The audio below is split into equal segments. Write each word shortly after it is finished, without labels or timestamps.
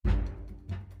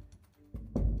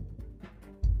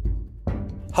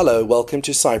Hello, welcome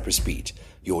to Cyprus Beat,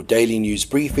 your daily news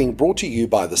briefing brought to you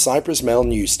by the Cyprus Mail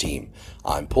News team.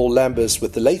 I'm Paul Lambus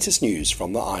with the latest news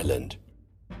from the island.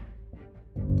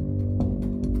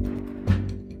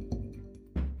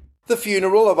 The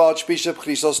funeral of Archbishop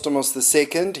Chrysostomos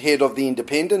II, head of the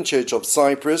Independent Church of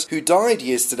Cyprus, who died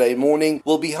yesterday morning,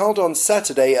 will be held on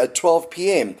Saturday at 12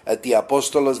 p.m. at the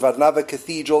Apostolos Varnava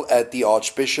Cathedral at the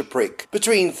Archbishopric.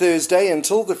 Between Thursday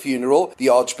until the funeral, the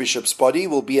Archbishop's body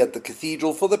will be at the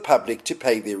cathedral for the public to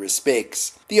pay their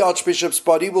respects. The Archbishop's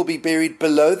body will be buried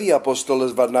below the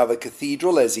Apostolos Varnava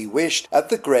Cathedral as he wished, at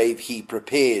the grave he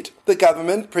prepared. The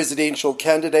government, presidential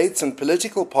candidates and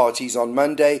political parties on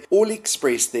Monday all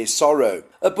expressed their sorrow.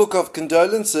 A book of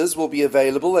condolences will be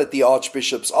available at the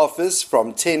Archbishop's office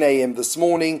from 10 a.m. this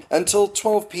morning until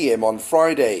 12 p.m. on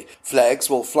Friday. Flags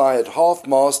will fly at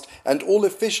half-mast and all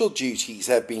official duties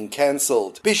have been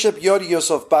cancelled. Bishop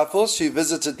Georgios of Paphos, who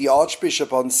visited the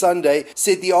Archbishop on Sunday,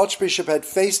 said the Archbishop had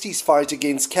faced his fight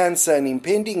against cancer and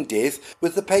impending death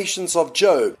with the patience of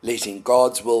Job, letting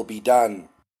God's will be done.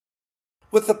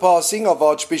 With the passing of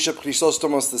Archbishop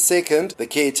Chrysostomos II, the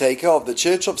caretaker of the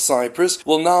Church of Cyprus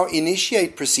will now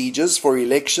initiate procedures for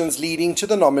elections leading to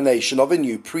the nomination of a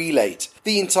new prelate.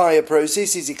 The entire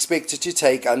process is expected to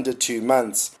take under 2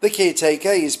 months. The caretaker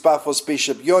is Paphos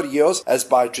Bishop Georgios, as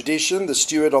by tradition the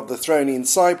steward of the throne in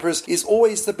Cyprus is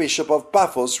always the Bishop of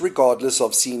Paphos regardless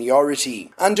of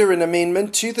seniority. Under an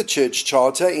amendment to the Church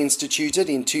Charter instituted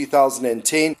in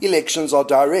 2010, elections are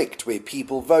direct where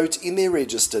people vote in their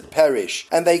registered parish,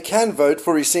 and they can vote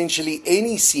for essentially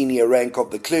any senior rank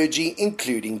of the clergy,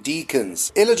 including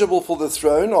deacons. Eligible for the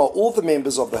throne are all the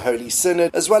members of the Holy Synod,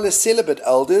 as well as celibate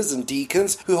elders and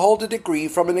deacons who hold a degree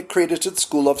from an accredited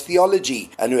school of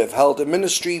theology and who have held a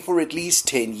ministry for at least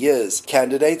 10 years.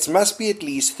 Candidates must be at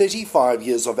least 35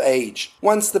 years of age.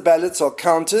 Once the ballots are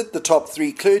counted, the top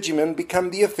 3 clergymen become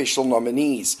the official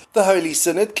nominees. The Holy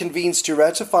Synod convenes to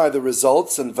ratify the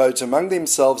results and vote among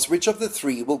themselves which of the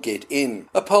 3 will get in.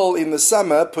 A poll in the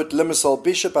summer put Limassol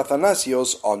Bishop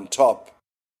Athanasios on top.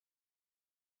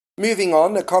 Moving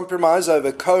on, a compromise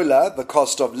over COLA, the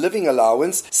cost of living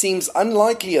allowance, seems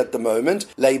unlikely at the moment,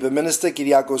 Labour Minister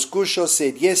Kyriakos Kouchos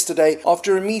said yesterday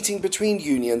after a meeting between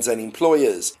unions and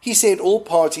employers. He said all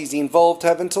parties involved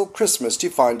have until Christmas to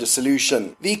find a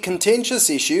solution. The contentious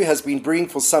issue has been brewing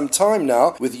for some time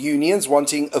now, with unions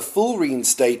wanting a full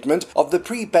reinstatement of the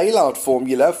pre-bailout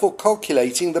formula for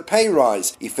calculating the pay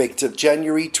rise, effective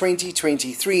January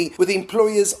 2023, with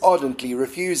employers ardently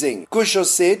refusing. Kouchos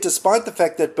said despite the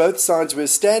fact that both sides were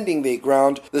standing their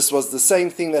ground, this was the same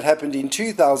thing that happened in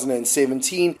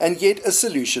 2017, and yet a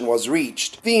solution was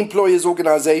reached. The employers'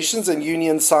 organizations and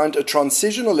unions signed a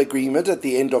transitional agreement at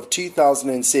the end of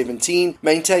 2017,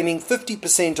 maintaining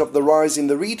 50% of the rise in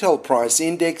the retail price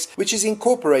index, which is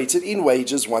incorporated in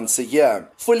wages once a year.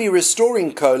 Fully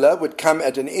restoring COLA would come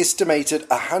at an estimated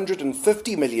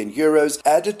 €150 million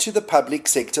added to the public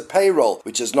sector payroll,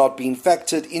 which has not been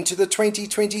factored into the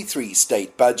 2023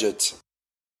 state budget.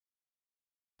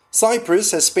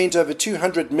 Cyprus has spent over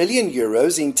 €200 million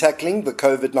in tackling the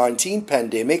COVID-19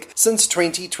 pandemic since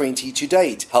 2020 to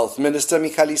date, Health Minister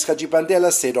Michalis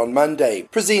Hadjipantelis said on Monday.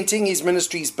 Presenting his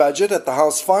ministry's budget at the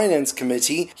House Finance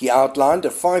Committee, he outlined a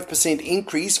 5%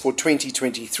 increase for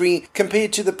 2023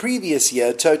 compared to the previous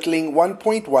year, totaling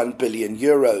 €1.1 billion.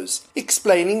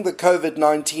 Explaining the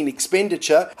COVID-19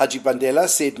 expenditure, Hadjipantelis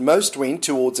said most went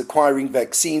towards acquiring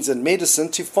vaccines and medicine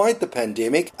to fight the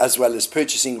pandemic, as well as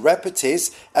purchasing rapid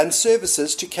tests and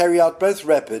services to carry out both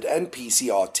rapid and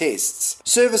PCR tests.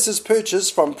 Services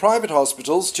purchased from private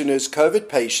hospitals to nurse COVID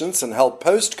patients and help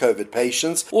post-COVID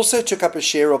patients also took up a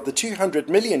share of the €200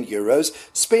 million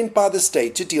spent by the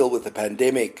state to deal with the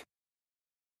pandemic.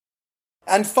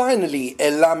 And finally,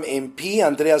 Elam MP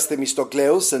Andreas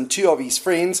Themistokleous and 2 of his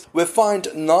friends were fined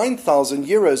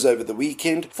 €9,000 over the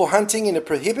weekend for hunting in a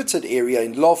prohibited area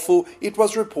in Lofu, it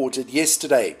was reported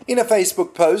yesterday. In a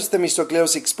Facebook post,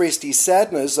 Themistokleous expressed his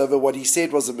sadness over what he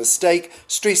said was a mistake,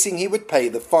 stressing he would pay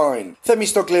the fine.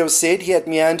 Themistokleous said he had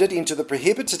meandered into the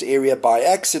prohibited area by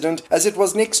accident, as it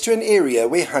was next to an area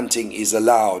where hunting is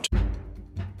allowed.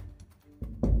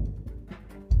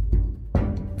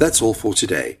 That's all for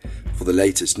today. For the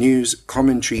latest news,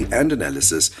 commentary and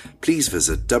analysis, please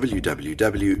visit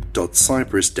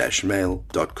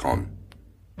www.cyprus-mail.com.